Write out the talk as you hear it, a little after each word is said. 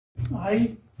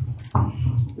I,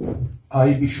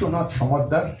 Biswanath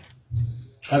Somadder,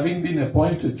 having been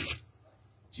appointed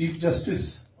Chief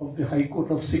Justice of the High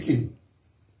Court of Sikkim,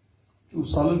 do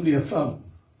solemnly affirm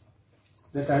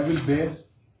that I will bear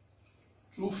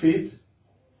true faith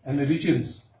and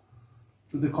allegiance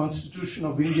to the Constitution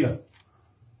of India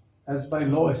as by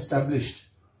law established,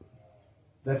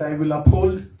 that I will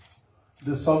uphold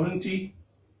the sovereignty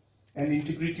and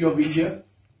integrity of India,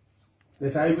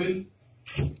 that I will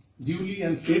duly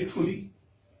and faithfully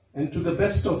and to the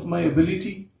best of my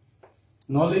ability,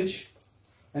 knowledge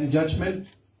and judgment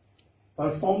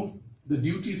perform the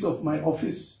duties of my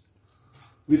office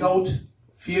without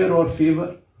fear or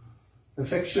favor,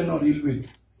 affection or ill will,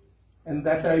 and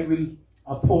that I will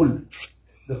uphold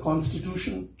the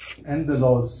Constitution and the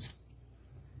laws.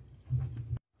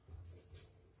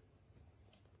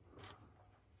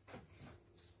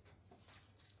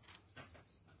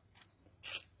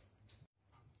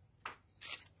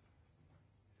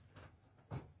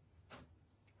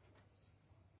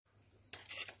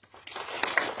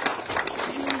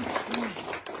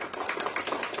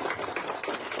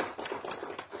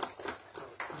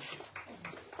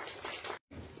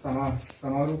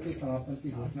 समारोह के समापन की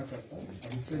घोषणा करता है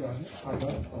और इसके बाद में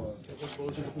आधार और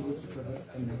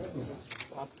करने का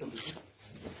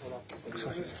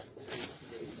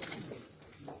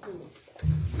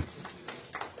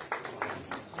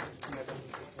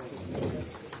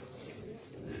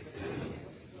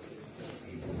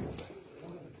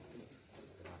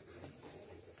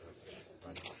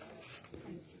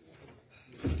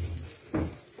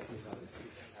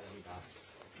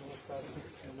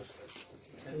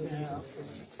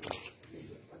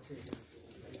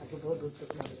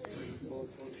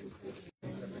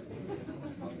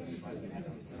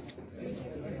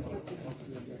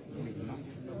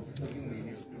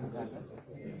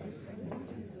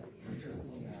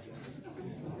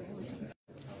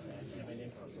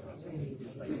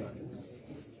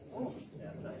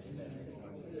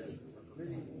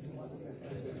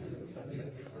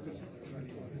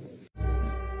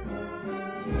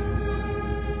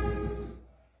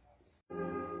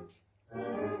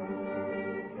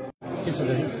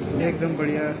एकदम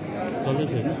बढ़िया